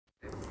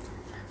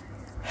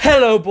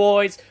Hello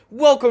boys,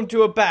 welcome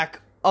to a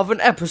back of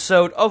an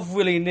episode of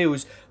Willie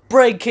News.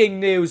 Breaking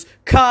news,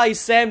 Kai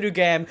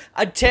Sandugam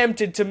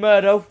attempted to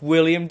murder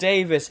William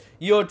Davis,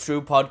 your true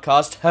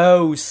podcast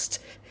host.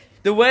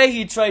 The way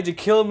he tried to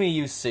kill me,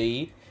 you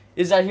see,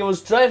 is that he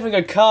was driving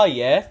a car,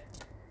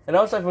 and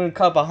I was driving a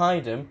car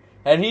behind him,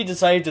 and he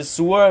decided to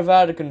swerve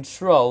out of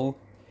control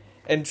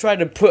and try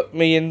to put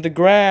me in the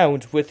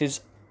ground with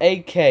his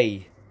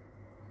AK.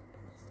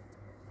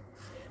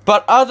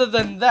 But other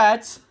than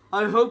that,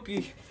 I hope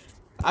you...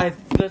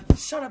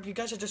 shut up, you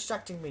guys are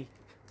distracting me.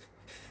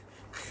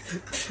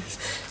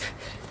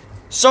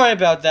 Sorry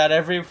about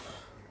that,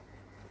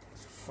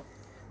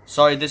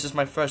 Sorry, this is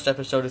my first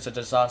episode, it's a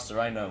disaster,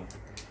 I know.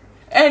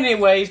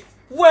 Anyways,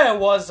 where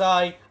was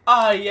I?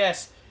 Ah,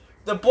 yes.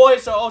 The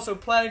boys are also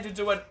planning to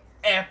do an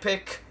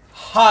epic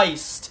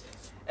heist.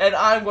 And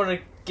I'm gonna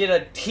get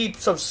a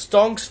heaps of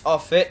stonks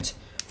off it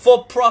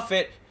for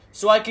profit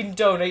so I can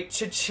donate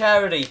to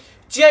charity.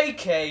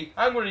 JK,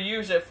 I'm going to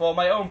use it for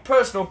my own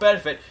personal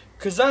benefit,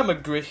 because I'm a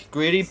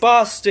greedy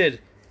bastard.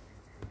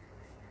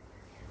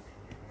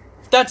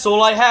 That's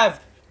all I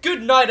have.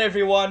 Good night,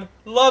 everyone.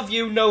 Love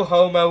you, no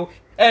homo,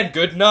 and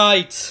good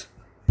night.